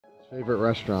Favorite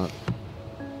restaurant?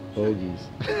 Bogies.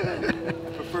 I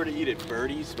prefer to eat at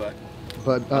Birdie's, but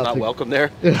I'm not welcome there.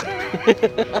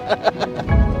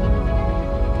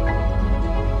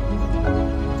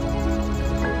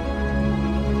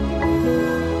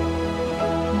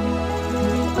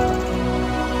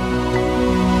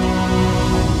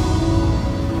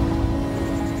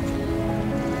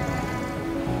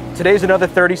 Today's another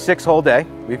 36-hole day.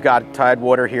 We've got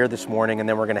Tidewater here this morning, and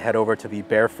then we're gonna head over to the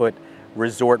Barefoot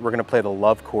Resort. We're gonna play the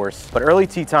Love course. But early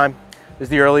tee time is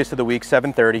the earliest of the week,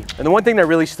 7:30. And the one thing that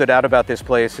really stood out about this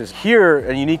place is here,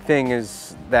 a unique thing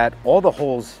is that all the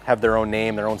holes have their own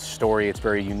name, their own story. It's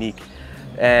very unique.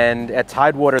 And at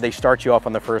Tidewater, they start you off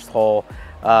on the first hole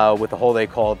with a hole they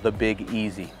call the Big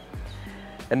Easy.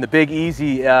 And the Big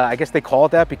Easy, I guess they call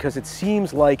it that because it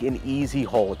seems like an easy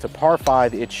hole. It's a par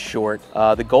 5, it's short.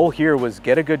 The goal here was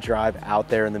get a good drive out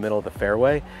there in the middle of the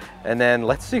fairway. And then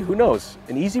let's see, who knows?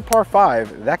 An easy par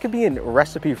 5, that could be a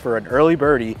recipe for an early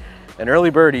birdie. And early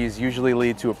birdies usually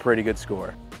lead to a pretty good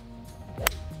score. Good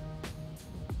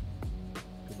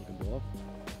looking ball.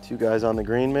 Two guys on the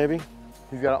green maybe?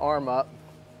 He's got an arm up.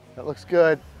 That looks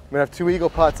good. I'm gonna have 2 eagle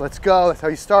putts. Let's go. That's how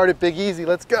you started. Big Easy.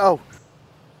 Let's go.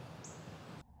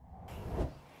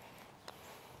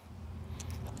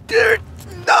 Dude,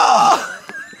 no!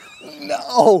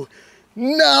 No!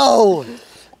 No!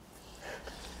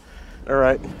 All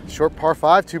right. Short par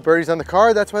 5, 2 birdies on the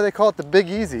card. That's why they call it the Big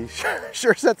Easy.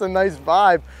 Sure sets a nice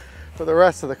vibe for the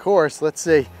rest of the course. Let's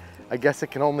see. I guess it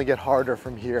can only get harder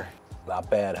from here. Not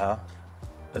bad, huh?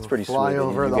 That's pretty sweet. Fly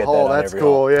over the hole. That's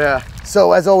cool, yeah.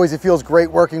 So as always, it feels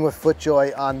great working with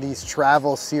FootJoy on these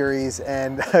travel series,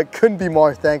 and couldn't be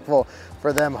more thankful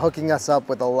for them hooking us up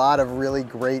with a lot of really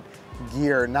great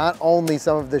gear. Not only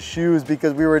some of the shoes,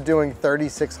 because we were doing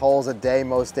 36 holes a day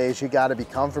most days, you got to be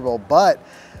comfortable, but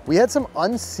we had some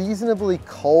unseasonably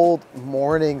cold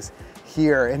mornings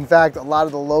here. In fact, a lot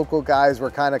of the local guys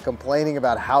were kind of complaining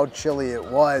about how chilly it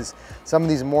was. Some of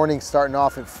these mornings starting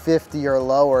off at 50 or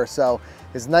lower, so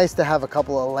it's nice to have a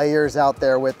couple of layers out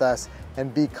there with us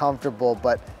and be comfortable.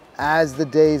 But as the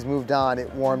days moved on,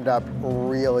 it warmed up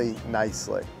really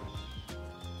nicely.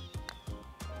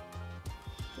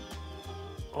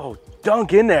 Oh,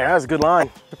 dunk in there. That was a good line.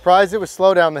 Surprised it was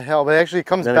slow down the hill, but actually it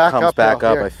comes back up.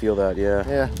 I feel that, yeah.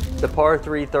 Yeah. The par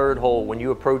 3 third hole, when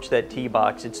you approach that tee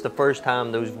box, it's the first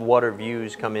time those water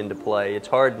views come into play. It's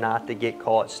hard not to get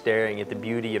caught staring at the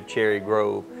beauty of Cherry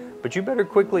Grove, but you better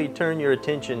quickly turn your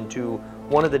attention to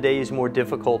one of the day's more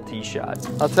difficult tee shots.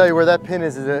 I'll tell you where that pin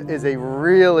is a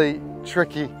really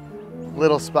tricky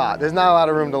little spot. There's not a lot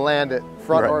of room to land it,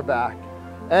 front or back.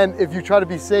 And if you try to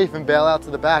be safe and bail out to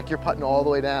the back, you're putting all the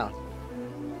way down.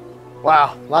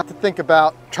 Wow, a lot to think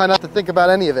about. Try not to think about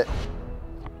any of it.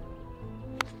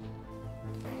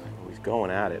 He's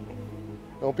going at it.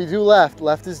 Don't be too left.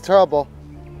 Left is trouble.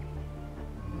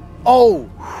 Oh!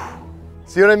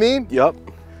 See what I mean? Yep.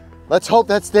 Let's hope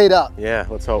that stayed up. Yeah,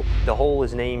 let's hope. The hole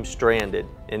is named Stranded,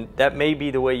 and that may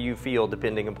be the way you feel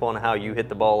depending upon how you hit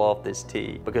the ball off this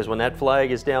tee. Because when that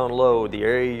flag is down low, the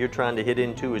area you're trying to hit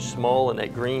into is small, and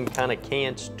that green kind of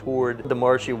cants toward the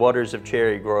marshy waters of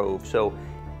Cherry Grove. So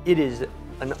it is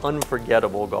an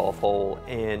unforgettable golf hole,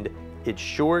 and it's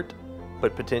short,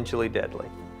 but potentially deadly.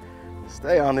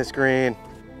 Stay on this green.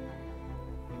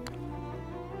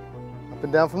 Up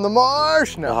and down from the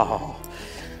marsh. No. Oh.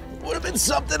 Would have been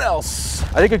something else.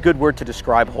 I think a good word to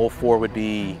describe hole 4 would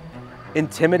be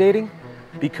intimidating,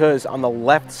 because on the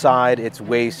left side, it's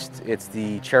waste, it's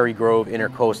the Cherry Grove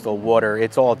Intercostal Water,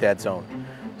 it's all dead zone.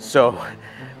 So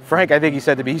Frank, I think he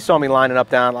said to me, he saw me lining up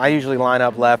down. I usually line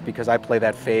up left because I play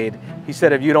that fade. He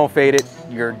said, if you don't fade it,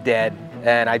 you're dead.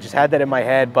 And I just had that in my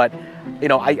head, but you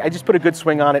know, I just put a good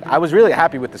swing on it. I was really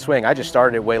happy with the swing. I just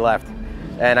started it way left.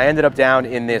 And I ended up down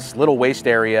in this little waste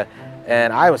area,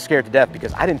 and I was scared to death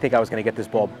because I didn't think I was gonna get this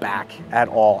ball back at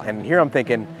all. And here I'm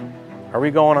thinking, are we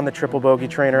going on the triple bogey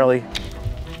train early?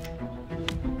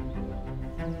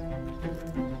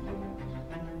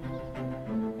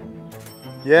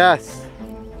 Yes.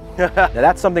 Now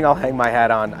that's something I'll hang my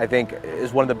hat on. I think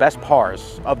is one of the best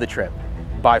pars of the trip,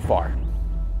 by far.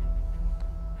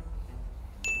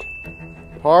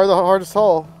 Par the hardest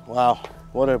hole. Wow.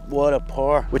 What a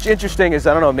par. Which interesting is,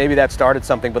 I don't know, maybe that started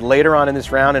something, but later on in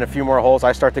this round, in a few more holes,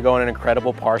 I start to go on an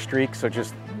incredible par streak, so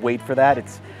just wait for that.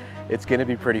 It's gonna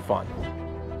be pretty fun.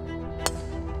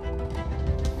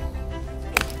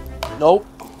 Nope.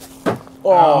 Oh.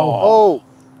 Oh.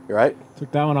 You right?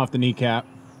 Took that one off the kneecap.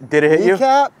 Did it hit you?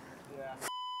 Kneecap?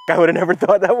 I would have never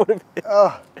thought that would have hit.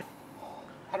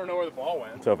 I don't know where the ball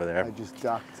went. It's over there. I just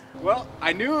ducked. Well,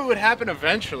 I knew it would happen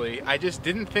eventually. I just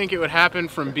didn't think it would happen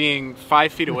from being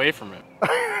 5 feet away from it.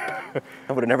 I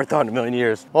would have never thought in a million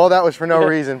years. All that was for no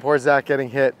reason. Poor Zach getting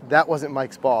hit. That wasn't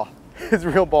Mike's ball. His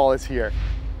real ball is here.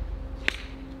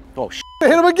 Oh, shit.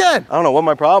 Hit him again. I don't know what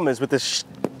my problem is with this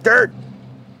dirt.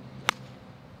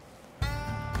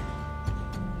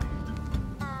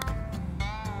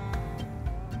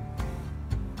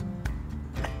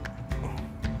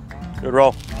 Good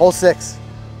roll. Hole 6.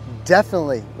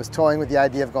 Definitely was toying with the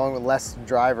idea of going with less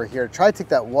driver here. Try to take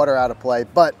that water out of play,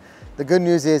 but the good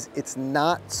news is it's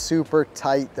not super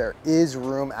tight. There is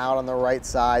room out on the right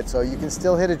side, so you can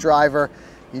still hit a driver.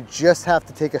 You just have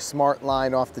to take a smart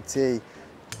line off the tee.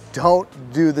 Don't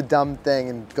do the dumb thing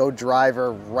and go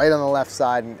driver right on the left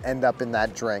side and end up in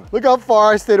that drink. Look how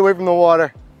far I stayed away from the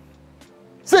water.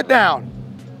 Sit down.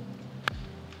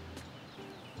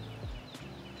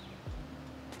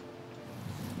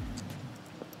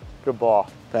 Good ball.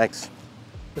 Thanks.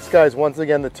 This guy's once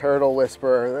again the turtle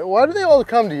whisperer. Why do they all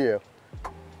come to you?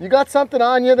 You got something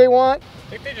on you they want? I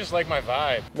think they just like my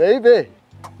vibe. Maybe.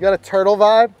 You got a turtle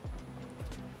vibe?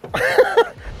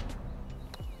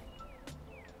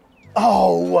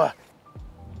 Oh!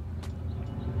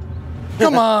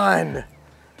 Come on!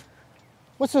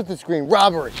 What's with this green?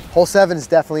 Robbery. Hole 7 is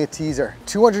definitely a teaser.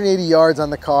 280 yards on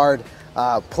the card.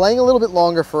 Playing a little bit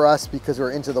longer for us because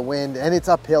we're into the wind and it's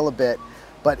uphill a bit.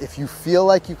 But if you feel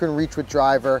like you can reach with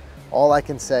driver, all I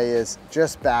can say is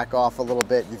just back off a little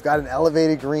bit. You've got an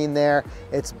elevated green there.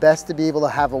 It's best to be able to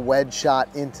have a wedge shot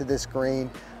into this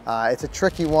green. It's a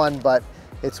tricky one, but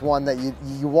it's one that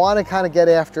you want to kind of get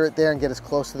after it there and get as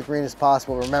close to the green as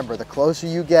possible. Remember, the closer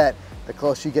you get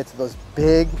to those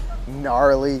big,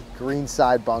 gnarly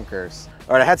greenside bunkers.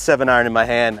 All right, I had 7-iron in my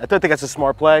hand. I don't think that's a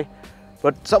smart play,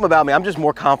 but something about me, I'm just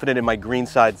more confident in my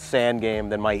greenside sand game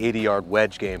than my 80-yard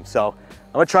wedge game. So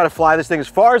I'm gonna try to fly this thing as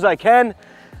far as I can.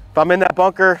 If I'm in that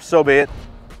bunker, so be it.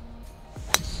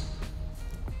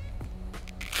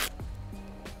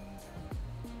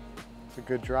 It's a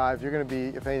good drive. You're gonna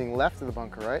be, if anything, left of the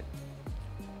bunker, right?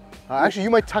 Actually, you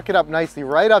might tuck it up nicely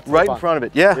right up to the bunker. Right in front of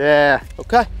it, yeah. Yeah.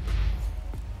 Okay.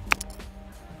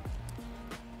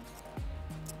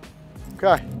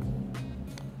 Okay.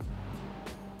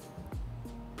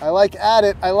 I like at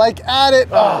it. I like at it.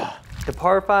 Oh. The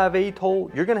par 5 8th hole,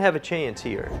 you're gonna have a chance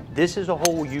here. This is a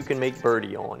hole you can make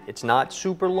birdie on. It's not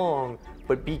super long,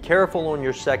 but be careful on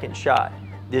your second shot.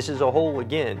 This is a hole,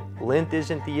 again, length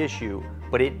isn't the issue,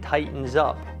 but it tightens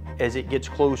up as it gets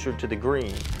closer to the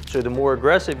green. So the more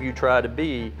aggressive you try to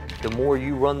be, the more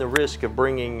you run the risk of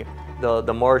bringing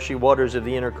the marshy waters of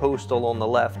the intercoastal on the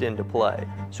left into play.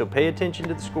 So pay attention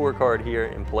to the scorecard here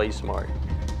and play smart.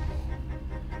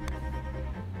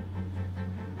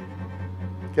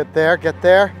 Get there, get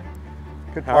there.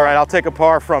 Good par. All right, I'll take a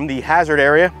par from the hazard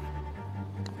area.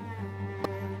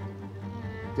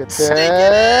 Get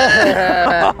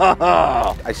there.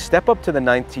 I step up to the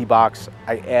 9th tee box,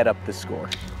 I add up the score.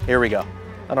 Here we go.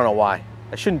 I don't know why.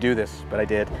 I shouldn't do this, but I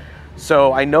did.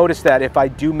 So I noticed that if I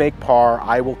do make par,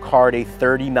 I will card a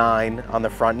 39 on the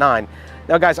front 9.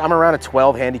 Now guys, I'm around a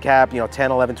 12 handicap,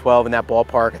 10, 11, 12 in that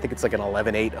ballpark. I think it's like an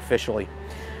 11-8 officially.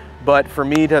 But for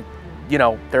me to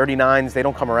 39s, they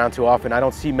don't come around too often. I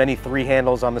don't see many 3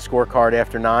 handles on the scorecard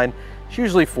after 9. It's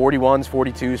usually 41s,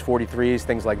 42s, 43s,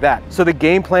 things like that. So the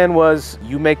game plan was,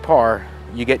 you make par,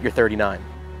 you get your 39.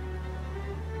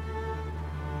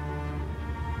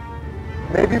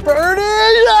 Maybe birdie,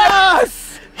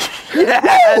 yes!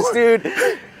 Yes,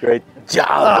 dude. Great job.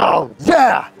 Oh,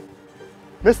 yeah.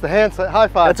 Missed the hand high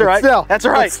five. That's all right. Still, that's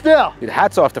all right. Still. Dude,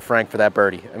 hats off to Frank for that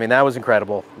birdie. I mean, that was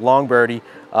incredible. Long birdie.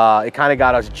 It kind of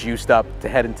got us juiced up to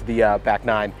head into the back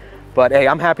 9. But hey,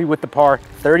 I'm happy with the par.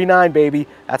 39, baby.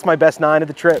 That's my best 9 of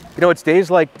the trip. It's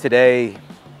days like today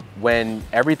when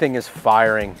everything is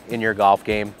firing in your golf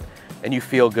game and you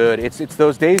feel good. It's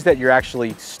those days that you're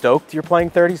actually stoked you're playing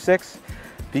 36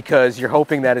 because you're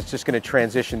hoping that it's just going to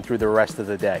transition through the rest of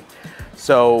the day.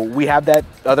 So we have that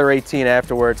other 18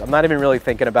 afterwards. I'm not even really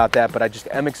thinking about that, but I just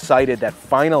am excited that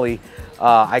finally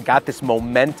I got this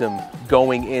momentum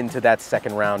going into that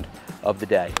second round of the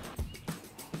day.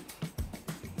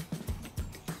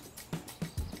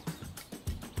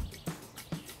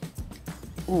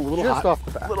 Ooh, a little just hot. Off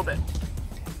the bat. A little bit.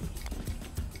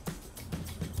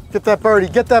 Get that birdie,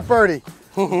 get that birdie.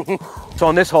 So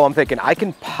on this hole, I'm thinking I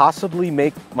can possibly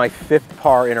make my 5th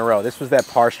par in a row. This was that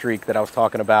par streak that I was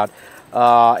talking about.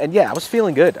 And yeah, I was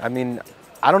feeling good. I mean,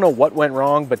 I don't know what went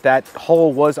wrong, but that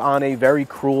hole was on a very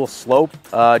cruel slope.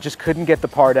 Just couldn't get the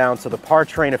par down. So the par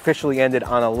train officially ended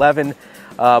on 11,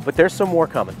 but there's some more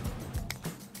coming.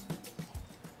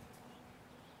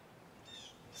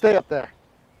 Stay up there.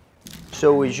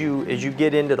 So as you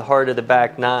get into the heart of the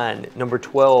back nine, number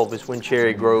 12 is when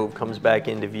Cherry Grove comes back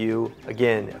into view.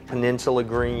 Again, a peninsula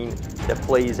green that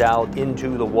plays out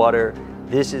into the water.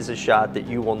 This is a shot that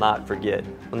you will not forget.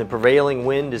 When the prevailing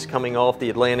wind is coming off the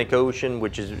Atlantic Ocean,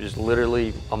 which is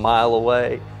literally a mile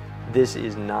away, this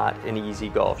is not an easy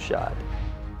golf shot.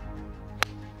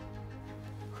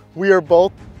 We are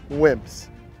both wimps.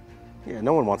 Yeah,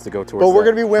 no one wants to go towards But we're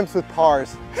that. gonna be wimps with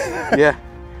pars. Yeah.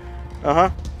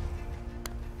 Uh-huh.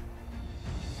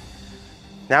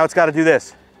 Now it's got to do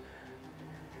this.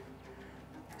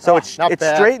 So it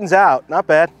straightens out. Not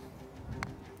bad.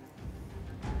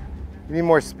 You need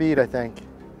more speed, I think.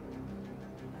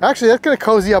 Actually, that's gonna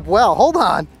cozy up well. Hold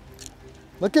on.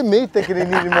 Look at me thinking he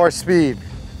needed more speed.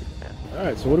 All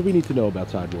right, so what do we need to know about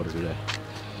Tidewater today?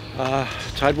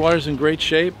 Tidewater's in great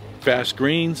shape. Fast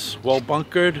greens, well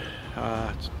bunkered.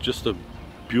 It's just a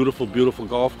beautiful, beautiful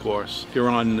golf course. If you're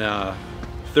on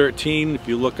 13, if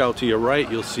you look out to your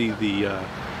right, you'll see the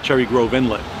Cherry Grove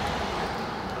Inlet.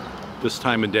 This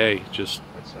time of day, just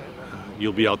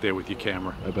you'll be out there with your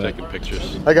camera taking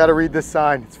pictures. I gotta read this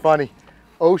sign, it's funny.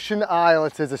 Ocean Isle,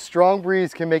 it says a strong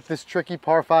breeze can make this tricky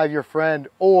par 5 your friend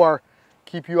or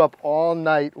keep you up all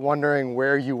night wondering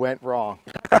where you went wrong.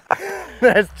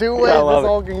 There's two ways this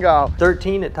all can go.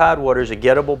 13 at Tidewater is a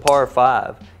gettable par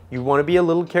 5. You want to be a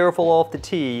little careful off the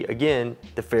tee. Again,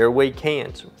 the fairway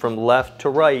cants from left to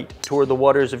right toward the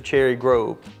waters of Cherry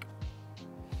Grove.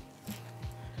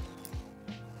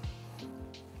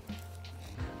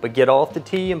 But get off the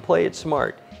tee and play it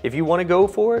smart. If you want to go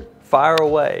for it, fire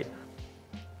away.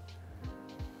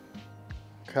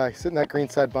 Okay, sit in that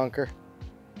greenside bunker.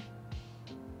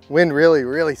 Wind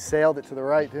really sailed it to the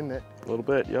right, didn't it? A little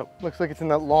bit, yep. Looks like it's in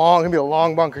that long, gonna be a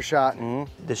long bunker shot.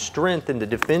 The strength and the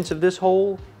defense of this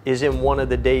hole is in one of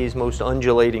the day's most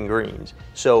undulating greens.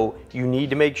 So you need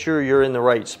to make sure you're in the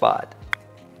right spot.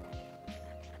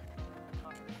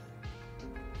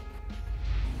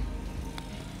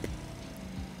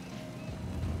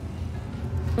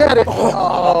 Get it!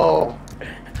 Oh!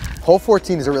 Hole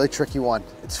 14 is a really tricky one.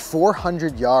 It's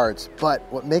 400 yards, but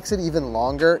what makes it even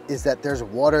longer is that there's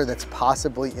water that's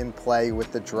possibly in play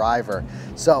with the driver.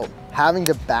 So having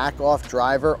to back off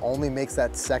driver only makes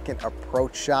that second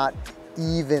approach shot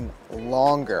even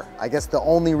longer. I guess the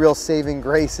only real saving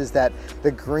grace is that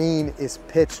the green is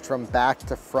pitched from back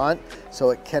to front, so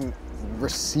it can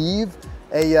receive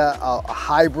a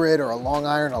hybrid or a long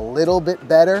iron a little bit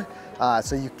better.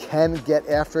 So you can get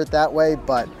after it that way,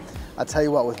 but I'll tell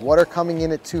you what, with water coming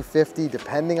in at 250,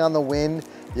 depending on the wind,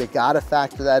 you gotta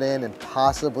factor that in and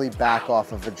possibly back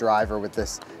off of a driver with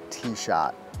this tee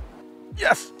shot.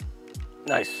 Yes.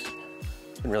 Nice.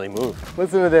 Can really move.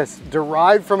 Listen to this.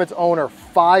 Derived from its owner,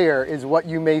 fire is what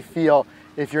you may feel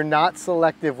if you're not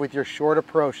selective with your short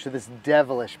approach to this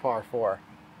devilish par 4.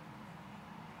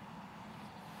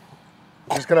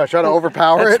 I'm just gonna try to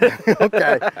overpower it.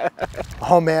 Okay.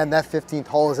 Oh man, that 15th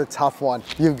hole is a tough one.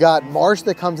 You've got marsh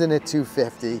that comes in at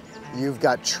 250. You've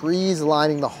got trees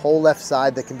lining the whole left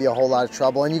side that can be a whole lot of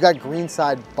trouble. And you got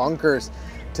greenside bunkers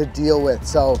to deal with.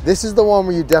 So this is the one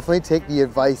where you definitely take the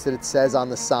advice that it says on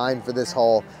the sign for this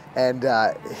hole and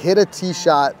hit a tee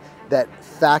shot that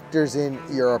factors in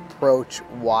your approach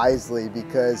wisely,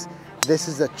 because this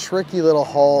is a tricky little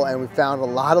hole and we found a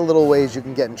lot of little ways you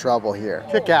can get in trouble here.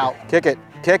 Kick out. Kick it,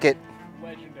 kick it.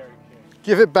 Legendary kick.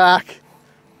 Give it back.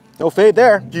 No fade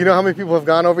there. Do you know how many people have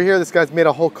gone over here? This guy's made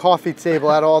a whole coffee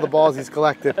table out of all the balls he's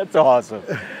collected. That's awesome.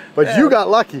 But yeah, you got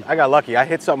lucky. I got lucky. I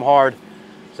hit something hard.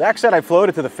 Zach said I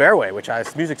floated to the fairway, which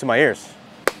is music to my ears.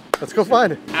 Let's go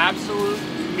find it. Absolute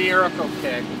miracle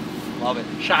kick. Love it.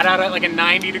 Shot out at like a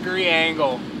 90-degree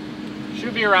angle.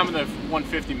 Should be around the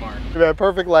 150 mark. Yeah,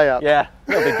 perfect layup. Yeah,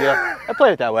 no big deal. I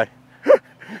played it that way.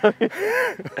 Oh,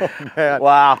 man.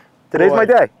 Wow. Today's my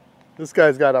day. This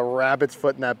guy's got a rabbit's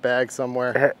foot in that bag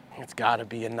somewhere. It's got to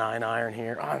be a 9-iron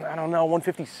here. I don't know,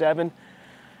 157.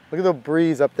 Look at the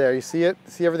breeze up there. You see it?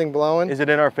 See everything blowing? Is it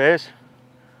in our face?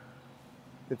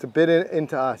 It's a bit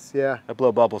into us, yeah. I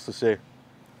blow bubbles to see.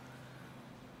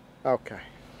 Okay.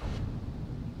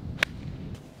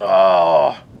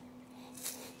 Oh.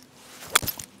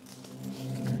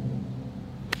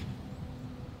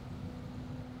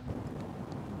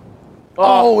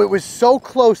 Oh, it was so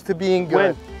close to being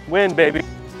good. Win, baby.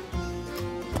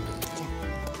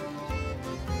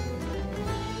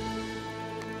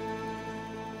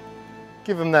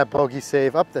 Give him that bogey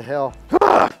save up the hill.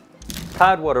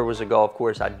 Tidewater was a golf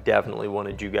course I definitely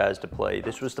wanted you guys to play.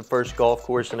 This was the first golf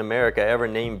course in America ever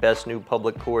named Best New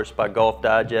Public Course by Golf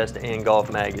Digest and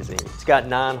Golf Magazine. It's got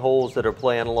 9 holes that are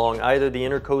playing along either the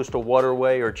Intercoastal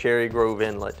Waterway or Cherry Grove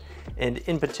Inlet. And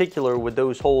in particular, with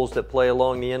those holes that play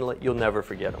along the inlet, you'll never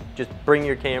forget them. Just bring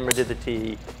your camera to the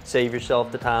tee, save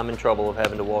yourself the time and trouble of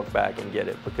having to walk back and get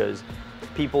it, because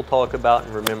people talk about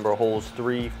and remember holes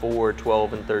 3, 4,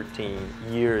 12, and 13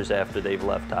 years after they've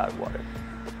left Tidewater.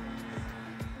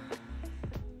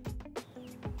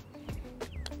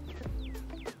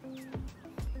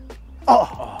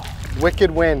 Oh, wicked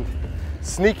wind,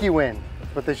 sneaky wind.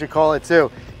 What they should call it too.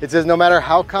 It says no matter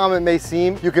how calm it may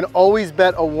seem, you can always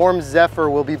bet a warm zephyr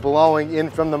will be blowing in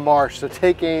from the marsh. So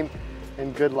take aim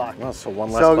and good luck. Well, so one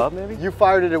less club maybe? You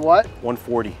fired it at what?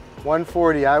 140.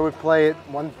 140, I would play it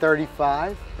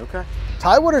 135. Okay.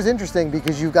 Tidewater's interesting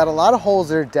because you've got a lot of holes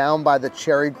that are down by the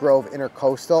Cherry Grove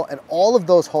Intercoastal, and all of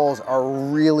those holes are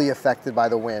really affected by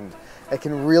the wind. It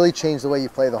can really change the way you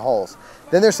play the holes.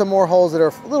 Then there's some more holes that are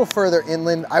a little further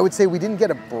inland. I would say we didn't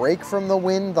get a break from the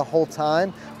wind the whole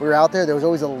time we were out there. There was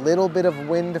always a little bit of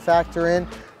wind to factor in,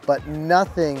 but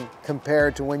nothing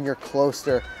compared to when you're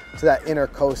closer to that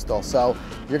intercoastal. So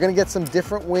you're gonna get some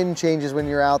different wind changes when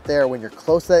you're out there. When you're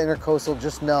close to that intercoastal,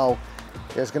 just know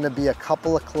there's gonna be a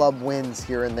couple of club winds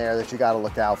here and there that you gotta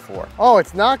look out for. Oh,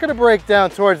 it's not gonna break down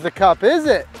towards the cup, is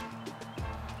it?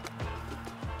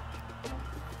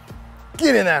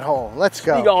 Get in that hole, let's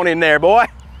go. You going in there, boy.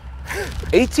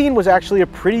 18 was actually a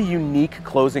pretty unique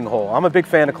closing hole. I'm a big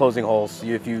fan of closing holes.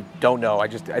 If you don't know, I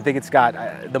think it's got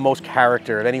the most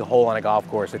character of any hole on a golf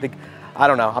course. I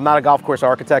don't know, I'm not a golf course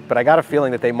architect, but I got a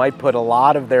feeling that they might put a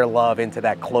lot of their love into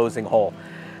that closing hole.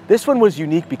 This one was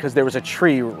unique because there was a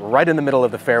tree right in the middle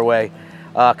of the fairway.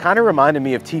 Kind of reminded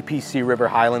me of TPC River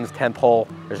Highlands 10th hole.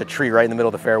 There's a tree right in the middle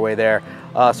of the fairway there.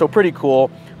 So pretty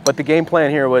cool. But the game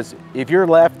plan here was, if you're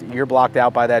left, you're blocked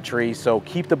out by that tree, so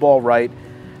keep the ball right.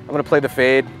 I'm gonna play the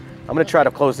fade. I'm gonna try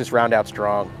to close this round out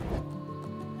strong.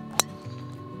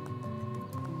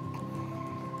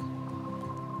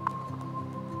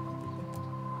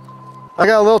 I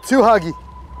got a little too huggy.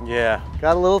 Yeah.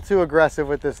 Got a little too aggressive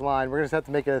with this line. We're gonna just have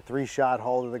to make it a 3-shot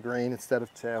hole to the green instead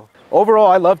of 2.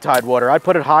 Overall, I love Tidewater. I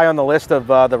put it high on the list of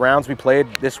the rounds we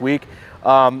played this week.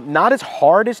 Not as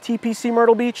hard as TPC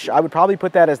Myrtle Beach. I would probably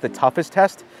put that as the toughest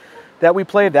test that we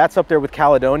played. That's up there with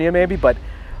Caledonia maybe, but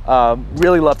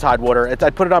really love Tidewater.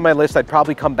 I'd put it on my list. I'd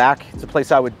probably come back. It's a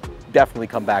place I would definitely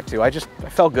come back to. I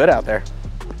felt good out there.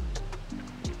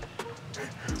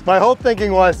 My whole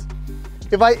thinking was,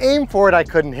 if I aim for it, I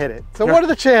couldn't hit it. So what are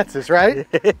the chances, right?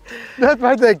 That's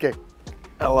my thinking.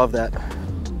 I love that.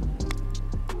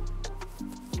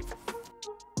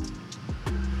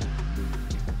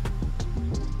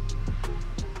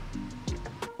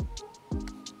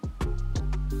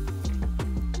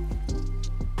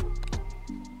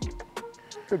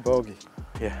 Good bogey.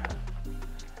 Yeah.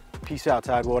 Peace out,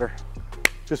 Tidewater.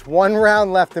 Just one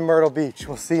round left in Myrtle Beach.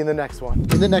 We'll see you in the next one.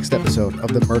 In the next episode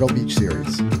of the Myrtle Beach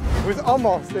series. It was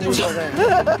almost an eagle there.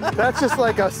 That's just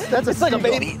like a, that's a seagull. Like a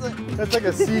baby. That's like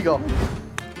a seagull.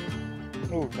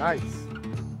 Ooh, nice.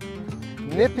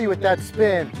 Nippy with that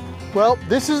spin. Well,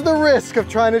 this is the risk of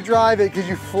trying to drive it because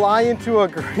you fly into a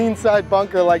greenside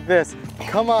bunker like this.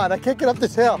 Come on, I can't get up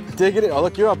this hill. Dig it in. Oh,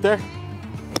 look, you're up there.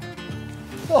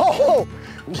 Oh!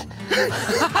 I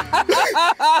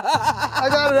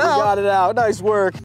got it out. You got it out. Nice work.